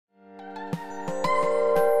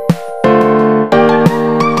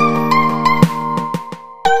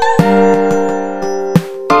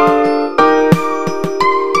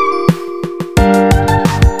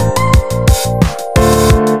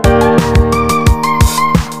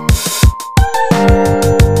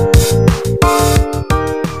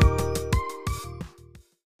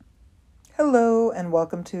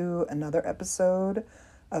welcome to another episode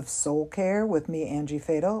of Soul Care with me, Angie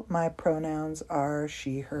Fatal. My pronouns are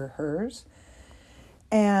she, her, hers.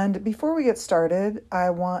 And before we get started, I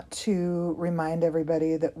want to remind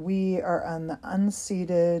everybody that we are on the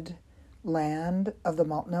unceded land of the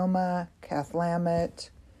Multnomah, Cathlamet,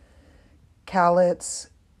 Cowlitz,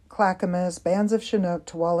 Clackamas, bands of Chinook,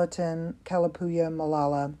 Tualatin, Kalapuya,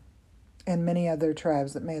 Molalla, and many other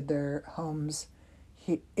tribes that made their homes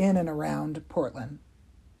in and around Portland.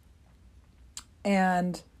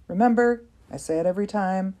 And remember, I say it every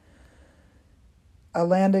time, a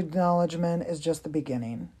land acknowledgement is just the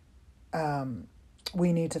beginning.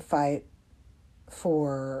 We need to fight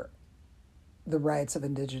for the rights of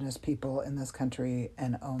Indigenous people in this country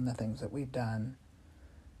and own the things that we've done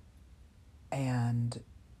and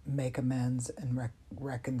make amends and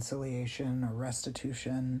reconciliation or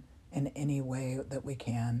restitution in any way that we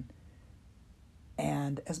can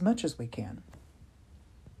and as much as we can.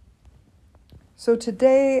 So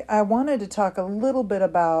today I wanted to talk a little bit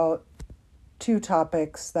about two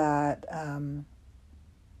topics that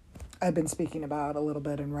I've been speaking about a little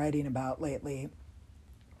bit and writing about lately.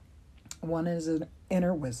 One is an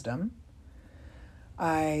inner wisdom.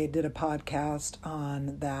 I did a podcast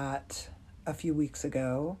on that a few weeks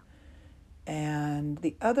ago. And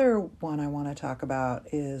the other one I want to talk about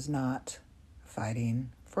is not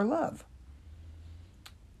fighting for love.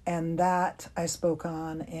 And that I spoke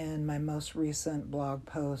on in my most recent blog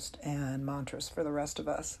post and Mantras for the Rest of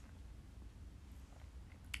Us.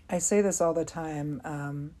 I say this all the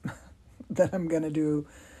time, that I'm going to do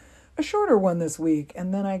a shorter one this week,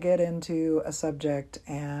 and then I get into a subject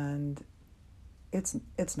and it's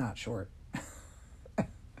not short.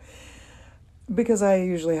 Because I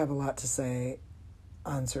usually have a lot to say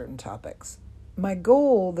on certain topics. My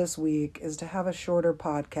goal this week is to have a shorter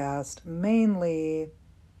podcast, mainly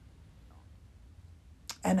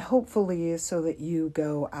and hopefully so that you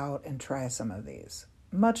go out and try some of these.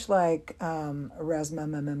 Much like Resmaa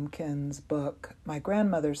Menaken's book, My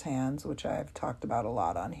Grandmother's Hands, which I've talked about a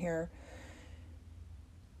lot on here,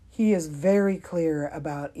 he is very clear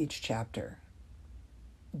about each chapter,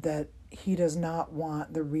 that he does not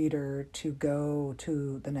want the reader to go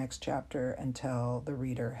to the next chapter until the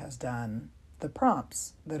reader has done the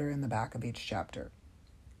prompts that are in the back of each chapter.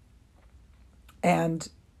 And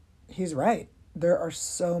he's right. There are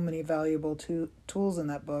so many valuable tools in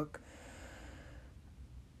that book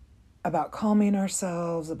about calming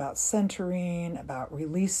ourselves, about centering, about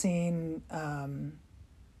releasing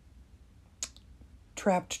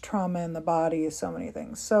trapped trauma in the body, so many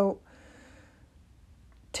things. So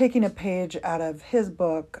taking a page out of his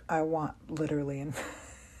book, I want literally and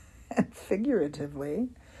figuratively,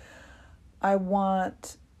 I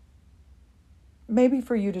want maybe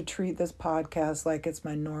for you to treat this podcast like it's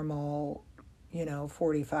my normal,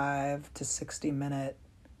 45 to 60 minute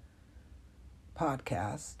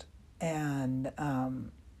podcast, and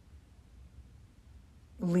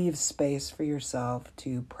leave space for yourself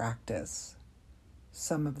to practice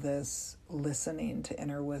some of this listening to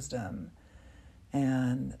inner wisdom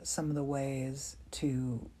and some of the ways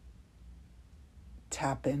to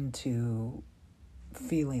tap into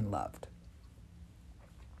feeling loved.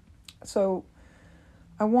 So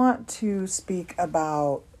I want to speak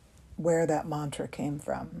about where that mantra came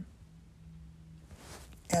from.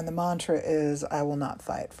 And the mantra is, I will not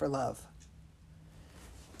fight for love.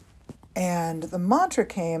 And the mantra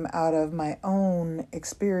came out of my own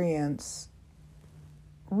experience,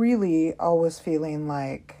 really always feeling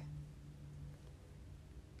like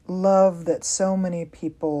love that so many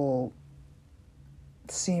people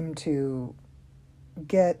seem to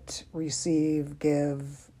get, receive,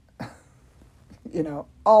 give,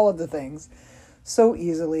 all of the things so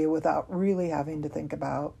easily without really having to think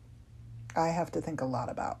about. I have to think a lot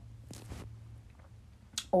about,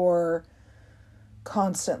 or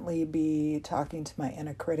constantly be talking to my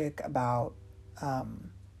inner critic about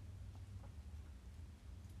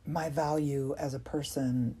my value as a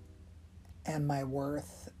person and my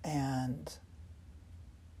worth, and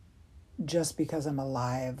just because I'm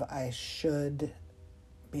alive, I should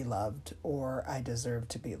be loved or I deserve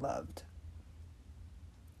to be loved.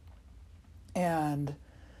 And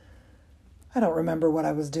I don't remember what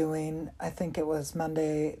I was doing. I think it was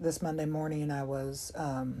this Monday morning, I was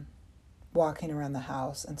walking around the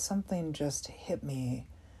house and something just hit me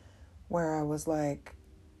where I was like,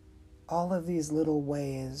 all of these little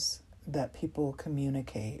ways that people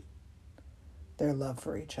communicate their love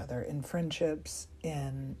for each other in friendships,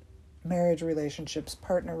 in marriage relationships,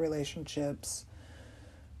 partner relationships,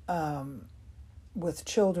 with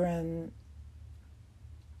children.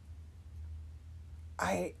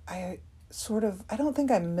 I I don't think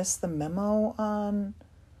I missed the memo on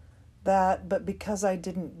that, but because I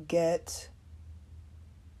didn't get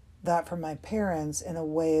that from my parents in a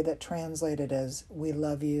way that translated as, we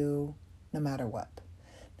love you no matter what.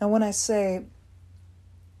 Now, when I say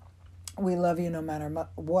we love you no matter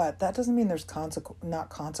what, that doesn't mean there's not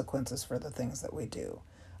consequences for the things that we do.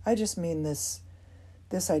 I just mean this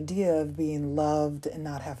idea of being loved and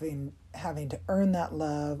not having to earn that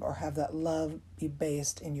love, or have that love be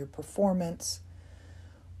based in your performance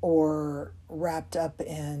or wrapped up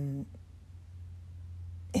in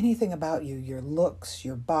anything about you, your looks,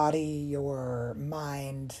 your body, your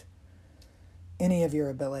mind, any of your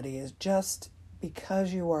abilities. Just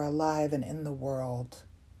because you are alive and in the world,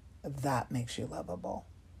 that makes you lovable.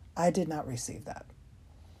 I did not receive that.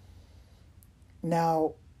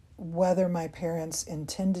 Now, whether my parents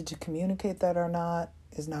intended to communicate that or not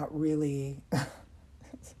is not really,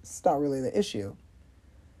 it's not really the issue.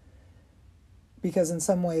 Because in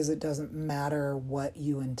some ways it doesn't matter what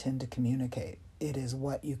you intend to communicate. It is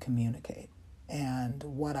what you communicate. And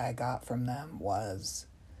what I got from them was,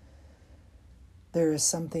 there is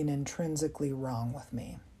something intrinsically wrong with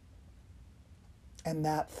me. And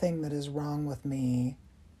that thing that is wrong with me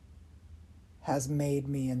has made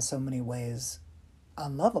me in so many ways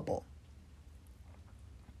unlovable.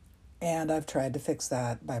 And I've tried to fix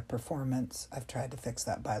that by performance. I've tried to fix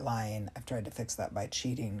that by lying. I've tried to fix that by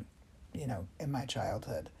cheating, in my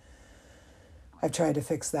childhood. I've tried to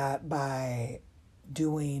fix that by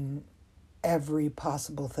doing every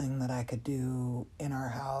possible thing that I could do in our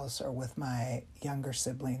house or with my younger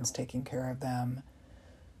siblings, taking care of them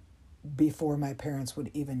before my parents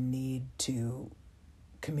would even need to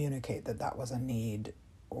communicate that was a need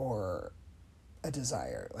or a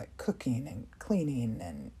desire, like cooking and cleaning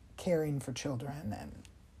and caring for children,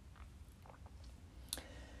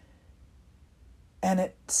 and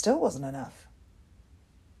it still wasn't enough,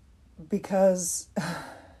 because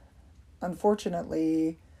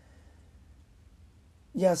unfortunately,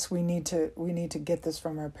 yes, we need to get this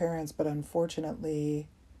from our parents, but unfortunately,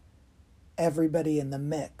 everybody in the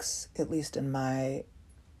mix, at least in my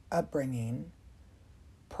upbringing,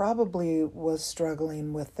 probably was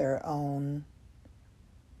struggling with their own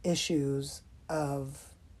issues of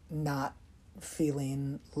not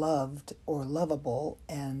feeling loved or lovable,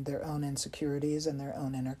 and their own insecurities and their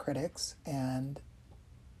own inner critics, and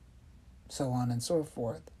so on and so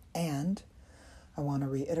forth. And I want to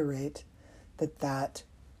reiterate that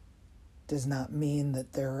does not mean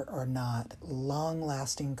that there are not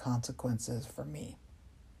long-lasting consequences for me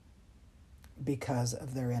because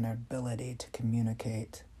of their inability to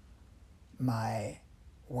communicate my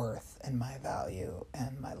worth and my value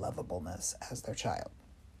and my lovableness as their child.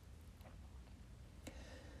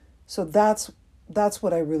 So that's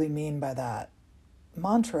what I really mean by that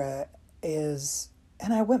mantra is,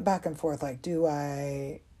 and I went back and forth, like, do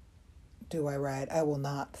I write, I will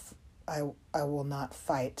not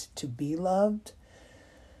fight to be loved?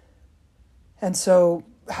 And so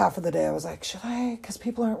half of the day I was like, should I? Because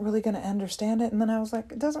people aren't really going to understand it. And then I was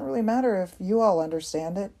like, it doesn't really matter if you all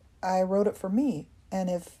understand it. I wrote it for me. And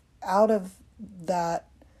if out of that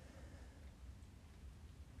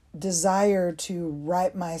desire to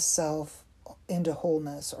write myself into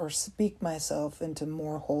wholeness, or speak myself into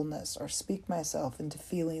more wholeness, or speak myself into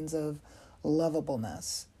feelings of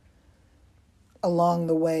lovableness, along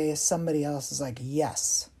the way somebody else is like,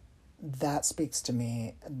 yes, that speaks to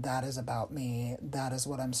me, that is about me, that is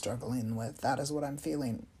what I'm struggling with, that is what I'm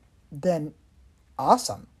feeling, then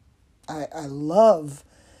awesome. I love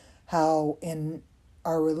how in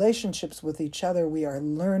our relationships with each other we are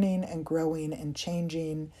learning and growing and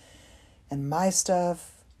changing, and my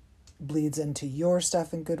stuff bleeds into your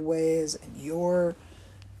stuff in good ways, and your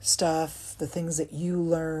stuff, the things that you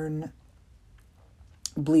learn,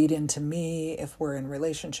 bleed into me if we're in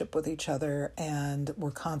relationship with each other, and we're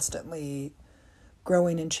constantly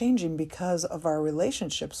growing and changing because of our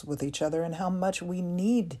relationships with each other and how much we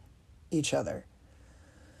need each other.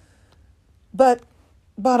 But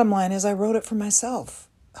bottom line is, I wrote it for myself,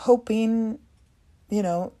 hoping,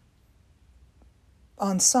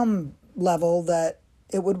 on some level that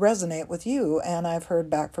it would resonate with you. And I've heard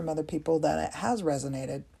back from other people that it has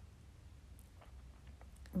resonated.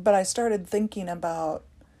 But I started thinking about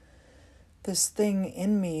this thing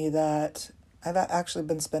in me that I've actually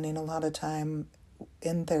been spending a lot of time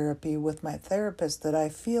in therapy with my therapist, that I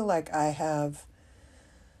feel like I have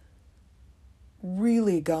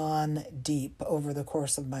really gone deep over the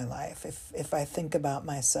course of my life. If I think about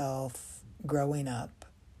myself growing up,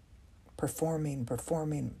 performing,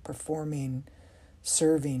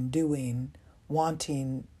 serving, doing,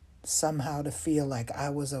 wanting somehow to feel like I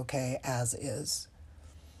was okay as is.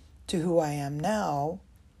 To who I am now,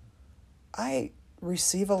 I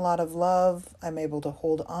receive a lot of love. I'm able to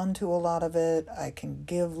hold on to a lot of it. I can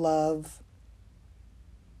give love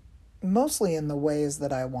mostly in the ways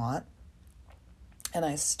that I want. And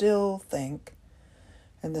I still think,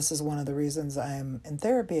 and this is one of the reasons I'm in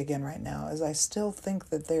therapy again right now, is I still think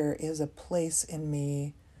that there is a place in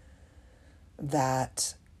me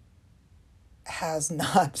that has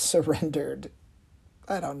not surrendered,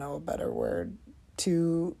 I don't know a better word,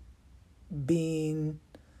 to being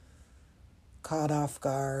caught off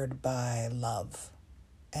guard by love,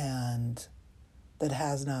 and that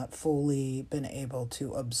has not fully been able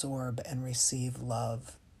to absorb and receive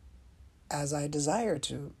love as I desire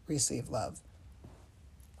to receive love.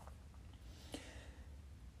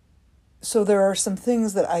 So there are some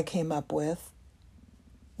things that I came up with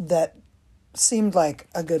that seemed like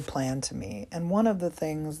a good plan to me. And one of the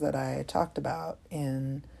things that I talked about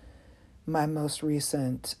in my most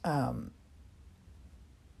recent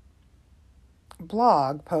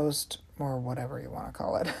blog post, or whatever you want to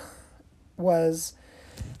call it, was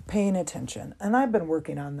paying attention. And I've been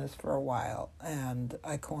working on this for a while, and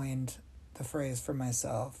I coined the phrase for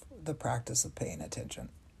myself, the practice of paying attention.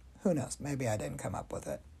 Who knows? Maybe I didn't come up with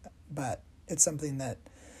it, but it's something that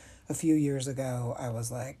a few years ago I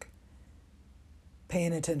was like,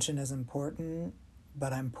 paying attention is important,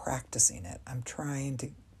 but I'm practicing it. I'm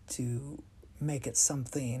trying to make it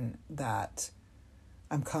something that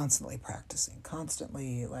I'm constantly practicing,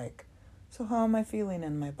 constantly like, so how am I feeling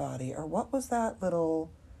in my body? Or what was that little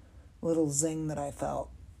zing that I felt?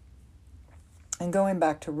 And going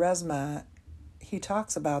back to Resmaa, he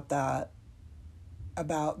talks about that,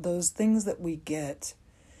 about those things that we get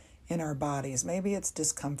in our bodies. Maybe it's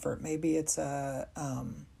discomfort. Maybe it's a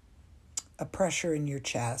pressure in your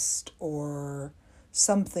chest, or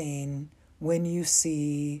something when you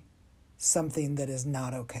see something that is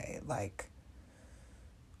not okay, like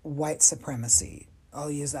white supremacy. I'll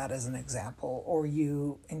use that as an example. Or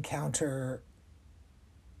you encounter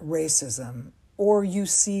racism, or you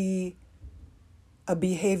see a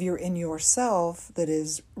behavior in yourself that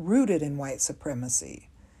is rooted in white supremacy.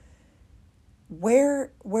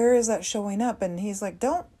 Where is that showing up? And he's like,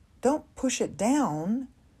 don't push it down.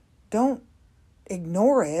 Don't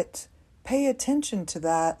ignore it. Pay attention to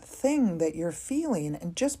that thing that you're feeling,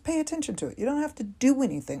 and just pay attention to it. You don't have to do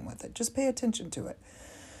anything with it. Just pay attention to it.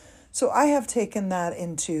 So I have taken that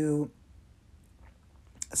into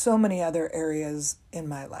so many other areas in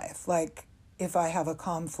my life. Like if I have a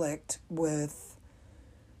conflict with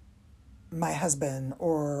my husband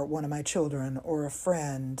or one of my children or a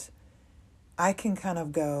friend, I can kind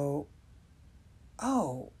of go,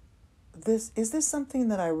 oh, is this something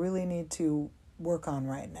that I really need to work on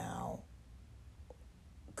right now?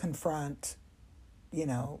 Confront,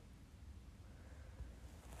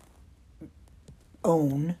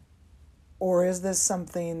 own? Or is this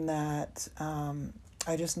something that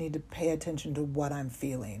I just need to pay attention to what I'm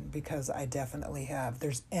feeling, because I definitely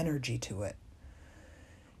there's energy to it.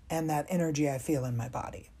 And that energy I feel in my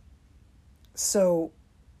body. So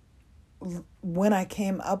when I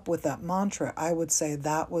came up with that mantra, I would say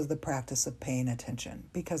that was the practice of paying attention,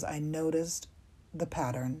 because I noticed the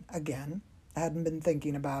pattern again. I hadn't been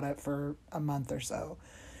thinking about it for a month or so.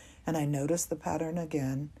 And I noticed the pattern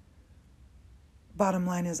again. Bottom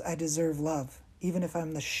line is, I deserve love. Even if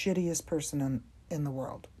I'm the shittiest person in the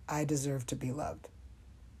world, I deserve to be loved.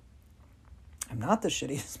 I'm not the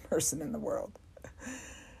shittiest person in the world.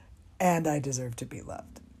 And I deserve to be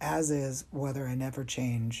loved, as is, whether I never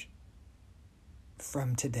change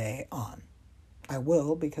from today on. I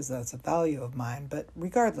will, because that's a value of mine, but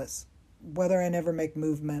regardless, whether I never make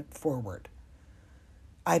movement forward,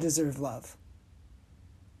 I deserve love.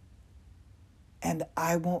 And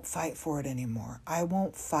I won't fight for it anymore. I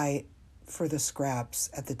won't fight for the scraps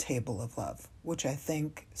at the table of love, which I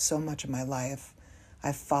think so much of my life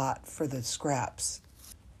I fought for the scraps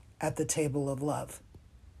at the table of love,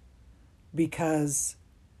 because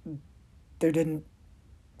there didn't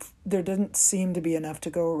seem to be enough to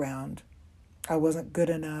go around. I wasn't good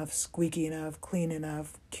enough, squeaky enough, clean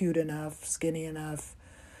enough, cute enough, skinny enough,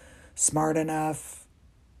 smart enough,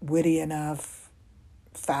 witty enough,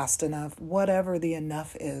 fast enough, whatever the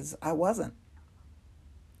enough is, I wasn't.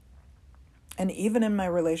 And even in my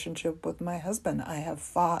relationship with my husband, I have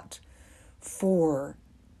fought for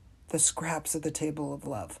the scraps at the table of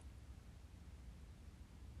love.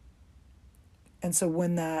 And so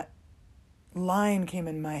when that line came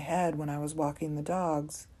in my head when I was walking the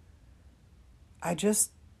dogs, I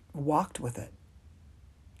just walked with it.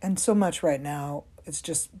 And so much right now, it's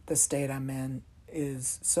just the state I'm in.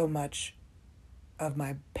 is so much of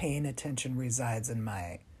my pain attention resides in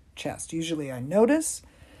my chest. Usually I notice,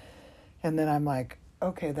 and then I'm like,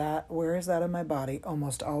 okay, where is that in my body?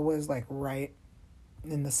 Almost always like right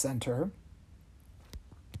in the center.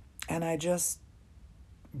 And I just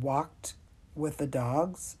walked with the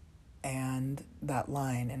dogs and that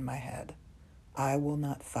line in my head. I will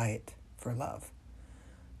not fight for love.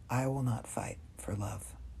 I will not fight for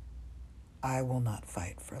love. I will not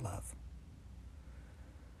fight for love.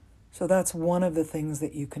 So that's one of the things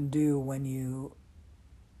that you can do when you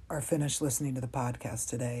are finished listening to the podcast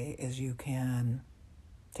today, is you can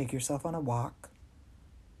take yourself on a walk,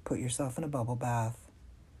 put yourself in a bubble bath,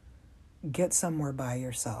 get somewhere by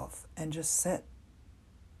yourself and just sit.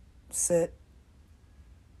 Sit.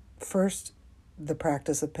 First, the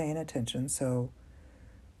practice of paying attention. So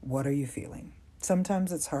what are you feeling?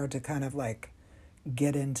 Sometimes it's hard to kind of like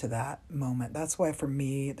get into that moment. That's why for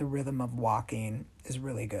me, the rhythm of walking is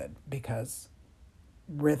really good, because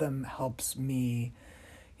rhythm helps me,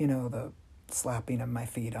 the slapping of my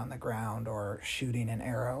feet on the ground or shooting an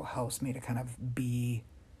arrow helps me to kind of be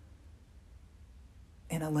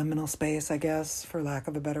in a liminal space, I guess, for lack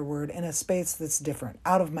of a better word, in a space that's different,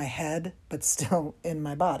 out of my head, but still in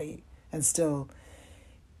my body and still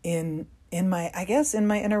in my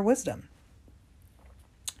inner wisdom.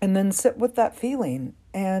 And then sit with that feeling.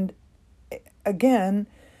 And again,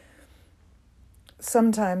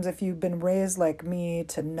 sometimes if you've been raised like me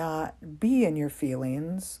to not be in your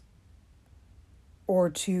feelings, or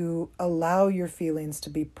to allow your feelings to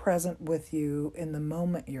be present with you in the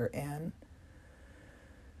moment you're in,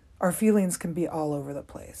 our feelings can be all over the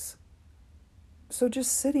place. So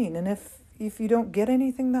just sitting, and if you don't get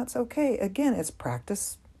anything, that's okay. Again, it's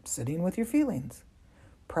practice sitting with your feelings.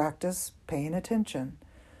 Practice paying attention.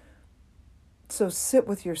 So sit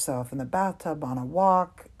with yourself in the bathtub, on a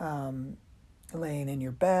walk, laying in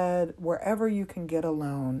your bed, wherever you can get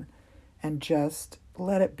alone, and just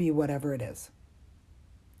let it be whatever it is.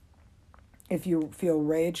 If you feel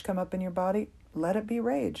rage come up in your body, let it be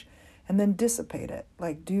rage. And then dissipate it.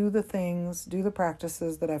 Like do the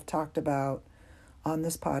practices that I've talked about on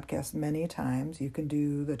this podcast many times. You can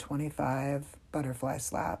do the 25 butterfly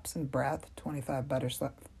slaps and breath, 25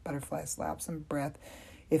 butterfly slaps and breath.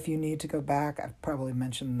 If you need to go back, I've probably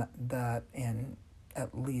mentioned that in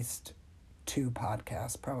at least 2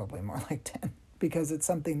 podcasts, probably more like 10, because it's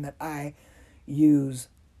something that I use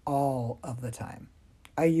all of the time.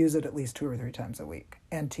 I use it at least 2 or 3 times a week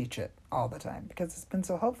and teach it all the time because it's been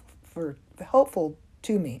so helpful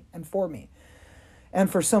to me and for me and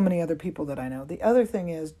for so many other people that I know. The other thing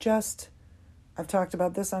is I've talked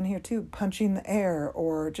about this on here too, punching the air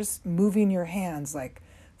or just moving your hands, like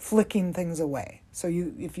flicking things away. So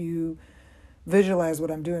if you visualize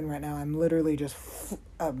what I'm doing right now, I'm literally just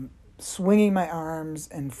swinging my arms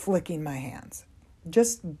and flicking my hands.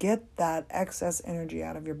 Just get that excess energy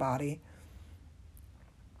out of your body.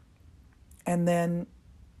 And then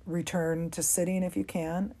return to sitting if you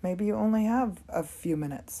can. Maybe you only have a few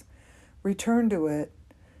minutes. Return to it,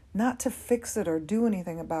 not to fix it or do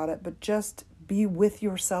anything about it, but just be with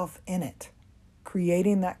yourself in it,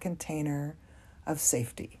 creating that container of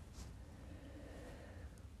safety.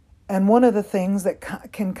 And one of the things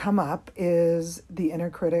that can come up is the inner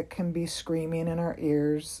critic can be screaming in our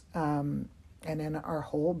ears and in our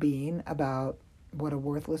whole being about what a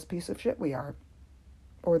worthless piece of shit we are,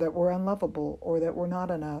 or that we're unlovable, or that we're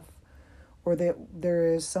not enough, or that there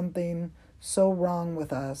is something so wrong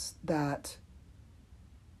with us that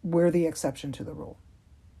we're the exception to the rule.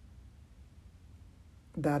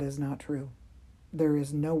 That is not true. There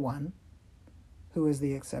is no one who is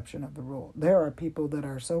the exception of the rule. There are people that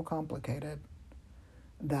are so complicated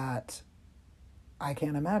that I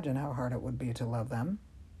can't imagine how hard it would be to love them.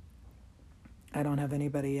 I don't have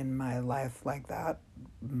anybody in my life like that,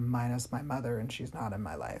 minus my mother, and she's not in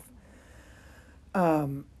my life.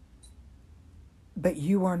 But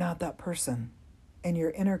you are not that person. And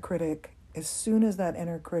your inner critic, as soon as that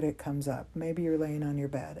inner critic comes up, maybe you're laying on your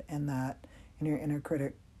bed and your inner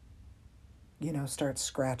critic, starts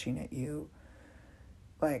scratching at you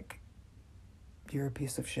like, you're a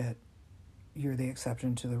piece of shit. You're the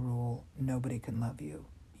exception to the rule. Nobody can love you.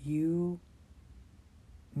 You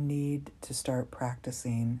need to start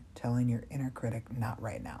practicing telling your inner critic, not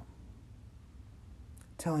right now.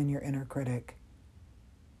 Telling your inner critic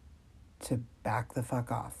to back the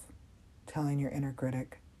fuck off. Telling your inner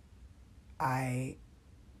critic, I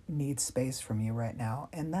need space from you right now.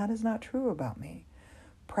 And that is not true about me.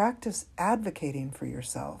 Practice advocating for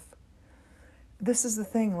yourself. This is the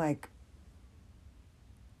thing, like,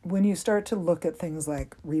 when you start to look at things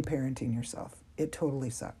like reparenting yourself, it totally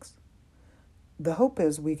sucks. the hope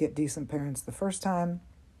is we get decent parents the first time.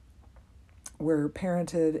 We're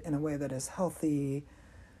parented in a way that is healthy,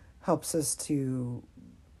 helps us to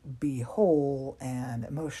be whole and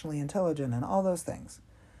emotionally intelligent and all those things.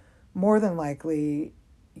 More than likely,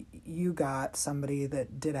 you got somebody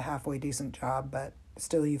that did a halfway decent job, but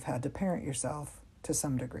still you've had to parent yourself to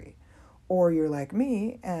some degree. Or you're like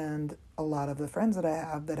me and a lot of the friends that I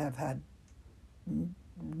have that have had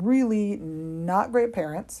really not great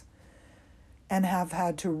parents and have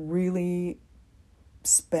had to really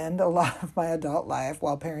spend a lot of my adult life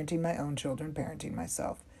while parenting my own children, parenting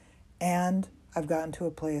myself. And I've gotten to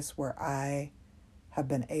a place where I have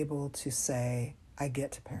been able to say, I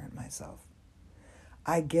get to parent myself.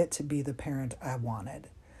 I get to be the parent I wanted.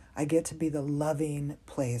 I get to be the loving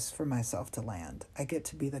place for myself to land. I get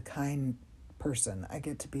to be the kind person. I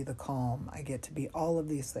get to be the calm. I get to be all of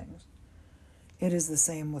these things. It is the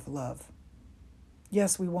same with love.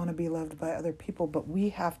 Yes, we want to be loved by other people, but we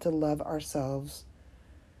have to love ourselves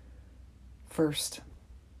first.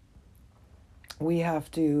 We have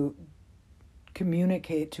to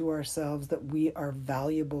communicate to ourselves that we are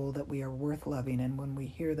valuable, that we are worth loving. And when we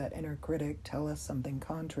hear that inner critic tell us something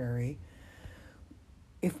contrary,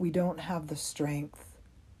 if we don't have the strength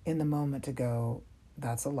in the moment to go,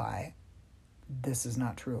 that's a lie, this is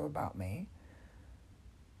not true about me,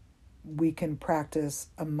 we can practice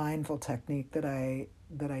a mindful technique that I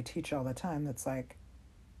teach all the time. That's like,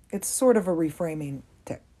 it's sort of a reframing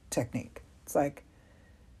technique. It's like,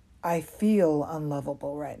 I feel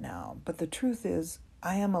unlovable right now, but the truth is,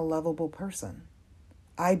 I am a lovable person.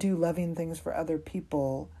 I do loving things for other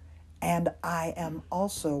people, and I am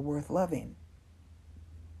also worth loving.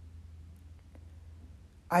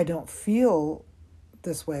 I don't feel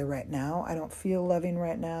this way right now. I don't feel loving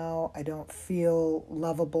right now. I don't feel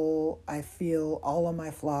lovable. I feel all of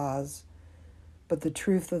my flaws. But the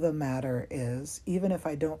truth of the matter is, even if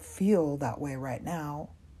I don't feel that way right now,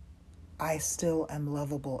 I still am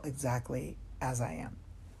lovable exactly as I am.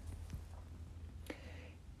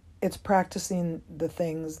 It's practicing the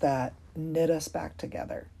things that knit us back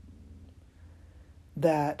together,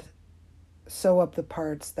 that sew up the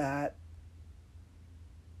parts that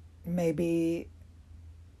maybe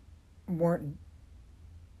weren't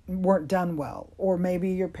done well, or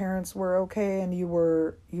maybe your parents were okay and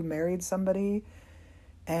you married somebody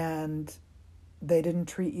and they didn't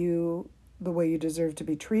treat you the way you deserve to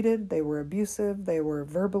be treated. They were abusive. They were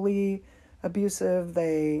verbally abusive.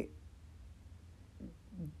 They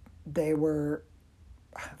were,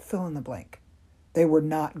 fill in the blank. They were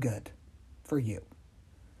not good for you.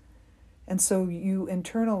 And so you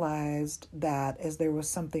internalized that as there was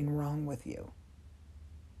something wrong with you,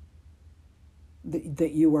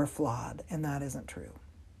 that you are flawed, and that isn't true.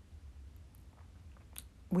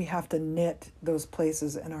 We have to knit those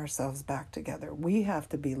places in ourselves back together. We have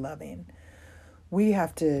to be loving. We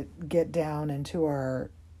have to get down into our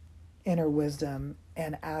inner wisdom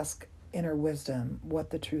and ask inner wisdom what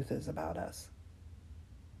the truth is about us.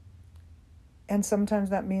 And sometimes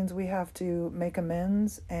that means we have to make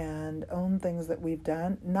amends and own things that we've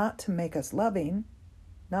done, not to make us loving,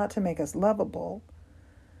 not to make us lovable,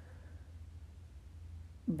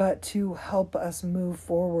 but to help us move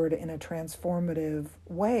forward in a transformative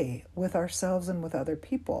way with ourselves and with other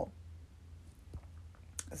people.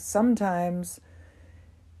 Sometimes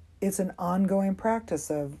it's an ongoing practice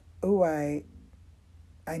of, I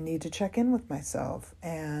need to check in with myself,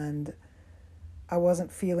 and I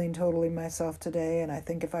wasn't feeling totally myself today, and I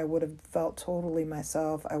think if I would have felt totally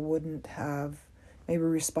myself, I wouldn't have maybe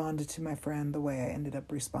responded to my friend the way I ended up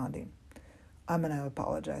responding. I'm going to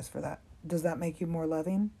apologize for that. Does that make you more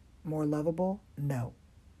loving, more lovable? No.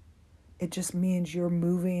 It just means you're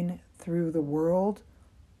moving through the world,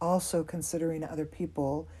 also considering other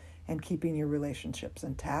people and keeping your relationships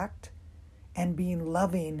intact and being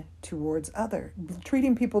loving towards others,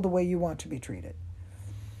 treating people the way you want to be treated.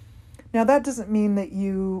 Now, that doesn't mean that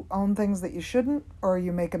you own things that you shouldn't, or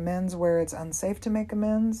you make amends where it's unsafe to make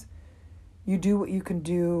amends. You do what you can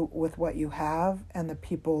do with what you have and the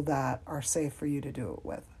people that are safe for you to do it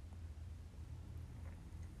with.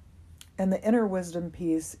 And the inner wisdom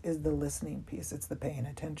piece is the listening piece. It's the paying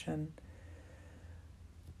attention.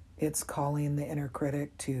 It's calling the inner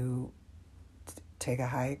critic to take a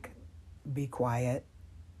hike, be quiet,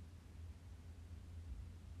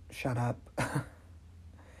 shut up.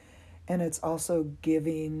 And it's also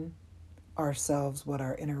giving ourselves what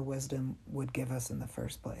our inner wisdom would give us in the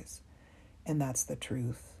first place. And that's the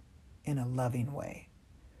truth in a loving way.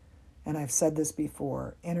 And I've said this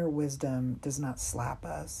before, inner wisdom does not slap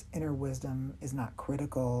us. Inner wisdom is not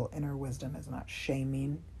critical. Inner wisdom is not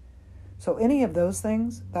shaming. So any of those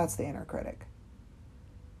things, that's the inner critic.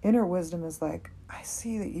 Inner wisdom is like, I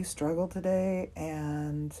see that you struggled today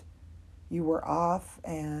and you were off,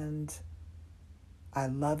 and I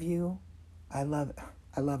love you. I love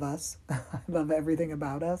us. I love everything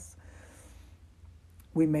about us.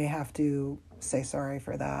 We may have to say sorry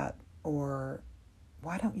for that, or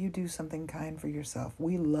why don't you do something kind for yourself?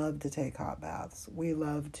 We love to take hot baths. We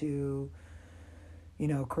love to,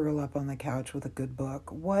 curl up on the couch with a good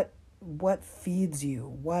book. What feeds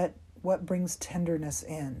you? What brings tenderness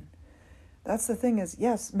in? That's the thing is,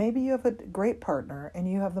 yes, maybe you have a great partner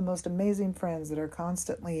and you have the most amazing friends that are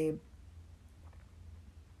constantly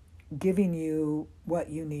giving you what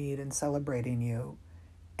you need and celebrating you.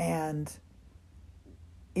 And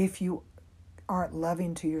if you aren't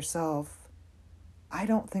loving to yourself, I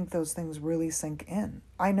don't think those things really sink in.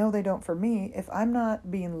 I know they don't for me. If I'm not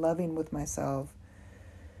being loving with myself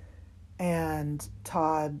and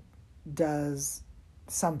Todd does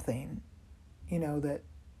something, that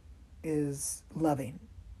is loving,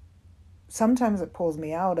 sometimes it pulls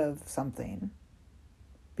me out of something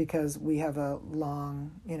because we have a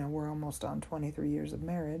long, we're almost on 23 years of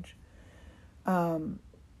marriage.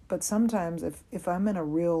 But sometimes if I'm in a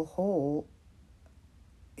real hole,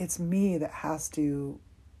 it's me that has to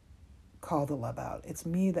call the love out. It's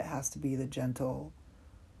me that has to be the gentle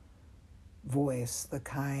voice, the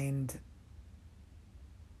kind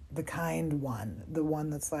one, the one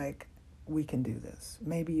that's like, we can do this.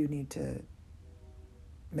 Maybe we need to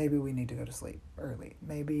go to sleep early.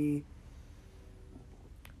 Maybe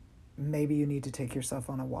you need to take yourself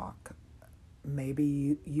on a walk.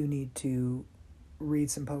 Maybe you need to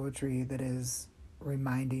read some poetry that is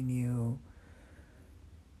reminding you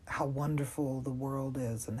how wonderful the world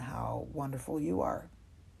is and how wonderful you are.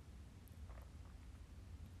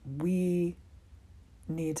 We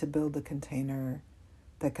need to build a container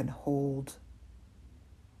that can hold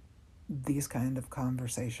these kind of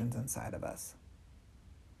conversations inside of us.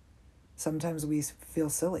 Sometimes we feel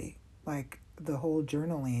silly, like the whole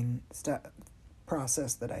journaling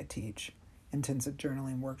process that I teach, intensive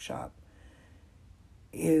journaling workshop,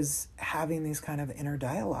 is having these kind of inner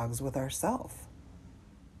dialogues with ourselves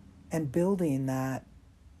and building that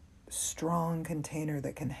strong container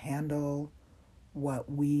that can handle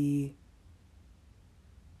what we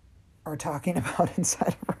are talking about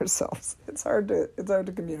inside of ourselves. It's hard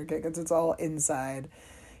to communicate because it's all inside,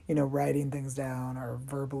 writing things down or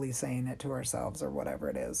verbally saying it to ourselves or whatever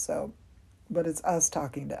it is. So, but it's us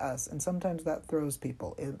talking to us. And sometimes that throws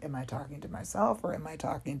people. Am I talking to myself, or am I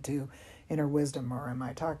talking to inner wisdom, or am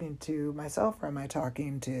I talking to myself, or am I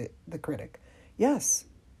talking to the critic? Yes.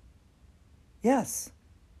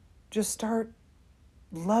 Just start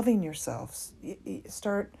loving yourselves.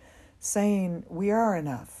 Start saying, we are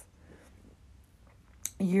enough.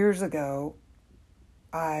 Years ago,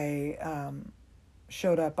 I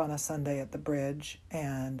showed up on a Sunday at the bridge,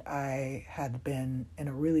 and I had been in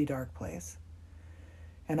a really dark place.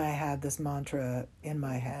 And I had this mantra in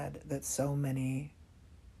my head that so many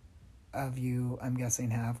of you, I'm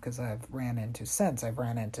guessing, have, because I've ran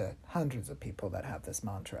into hundreds of people that have this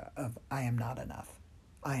mantra of, I am not enough.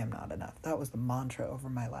 I am not enough. That was the mantra over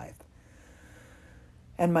my life.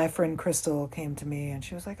 And my friend Crystal came to me and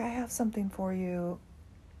she was like, I have something for you.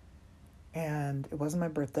 And it wasn't my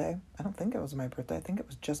birthday. I don't think it was my birthday. I think it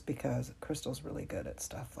was just because Crystal's really good at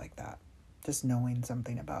stuff like that. Just knowing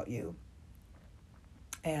something about you.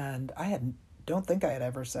 And don't think I had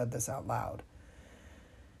ever said this out loud.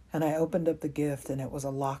 And I opened up the gift, and it was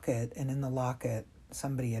a locket. And in the locket,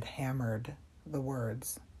 somebody had hammered the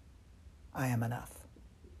words, I am enough.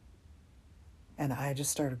 And I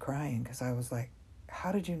just started crying because I was like,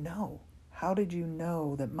 how did you know? How did you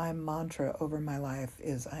know that my mantra over my life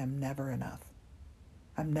is, I am never enough?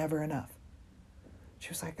 I'm never enough. She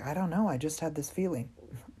was like, I don't know. I just had this feeling.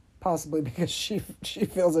 Possibly because she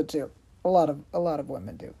feels it too. A lot of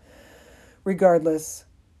women do. Regardless,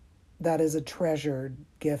 that is a treasured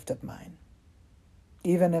gift of mine.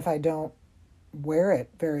 Even if I don't wear it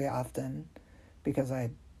very often, because I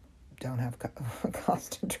don't have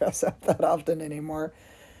constant dress up that often anymore,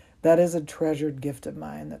 that is a treasured gift of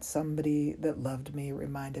mine, that somebody that loved me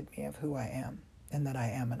reminded me of who I am and that I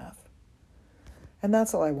am enough. And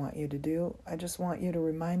that's all I want you to do. I just want you to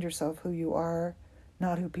remind yourself who you are,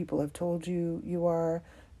 not who people have told you you are,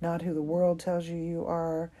 not who the world tells you you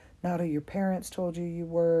are, not who your parents told you you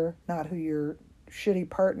were, not who your shitty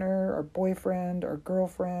partner or boyfriend or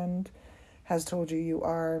girlfriend has told you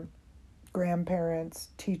are, grandparents,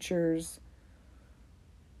 teachers,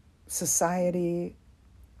 society.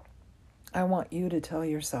 I want you to tell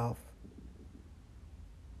yourself,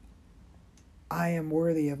 I am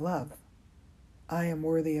worthy of love. I am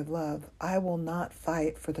worthy of love. I will not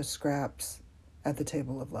fight for the scraps at the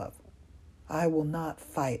table of love. I will not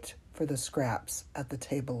fight for the scraps at the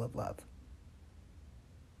table of love.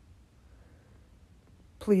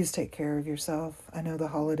 Please take care of yourself. I know the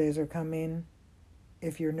holidays are coming.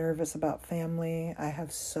 If you're nervous about family, I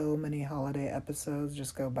have so many holiday episodes.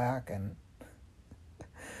 Just go back and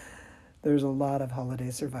there's a lot of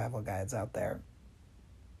holiday survival guides out there.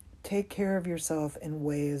 Take care of yourself in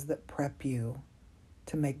ways that prep you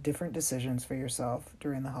to make different decisions for yourself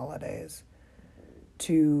during the holidays,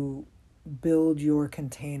 to build your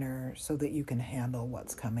container so that you can handle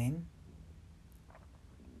what's coming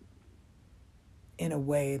in a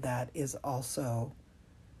way that is also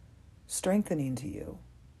strengthening to you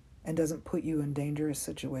and doesn't put you in dangerous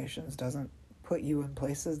situations, doesn't put you in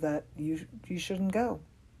places that you shouldn't go,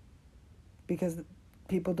 because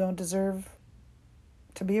people don't deserve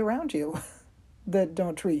to be around you that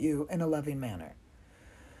don't treat you in a loving manner.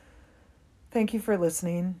 Thank you for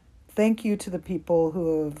listening. Thank you to the people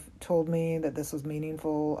who have told me that this was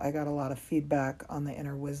meaningful. I got a lot of feedback on the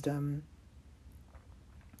Inner Wisdom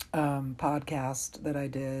podcast that I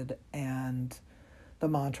did and the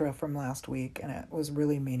mantra from last week, and it was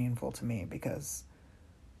really meaningful to me because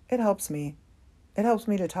it helps me. It helps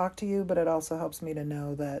me to talk to you, but it also helps me to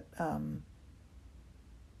know that,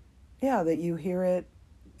 that you hear it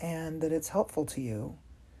and that it's helpful to you.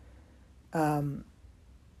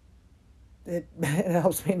 It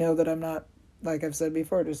helps me know that I'm not, like I've said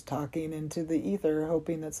before, just talking into the ether,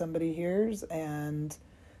 hoping that somebody hears and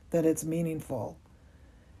that it's meaningful.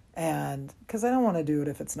 And because I don't want to do it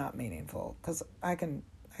if it's not meaningful, because I can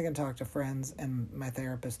talk to friends and my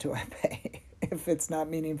therapist who I pay. If it's not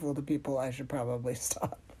meaningful to people, I should probably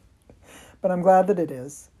stop. But I'm glad that it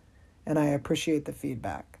is, and I appreciate the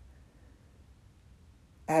feedback.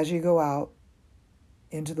 As you go out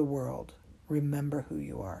into the world, remember who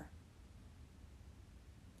you are.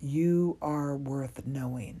 You are worth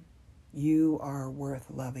knowing. You are worth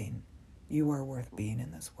loving. You are worth being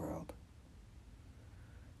in this world.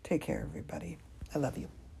 Take care, everybody. I love you.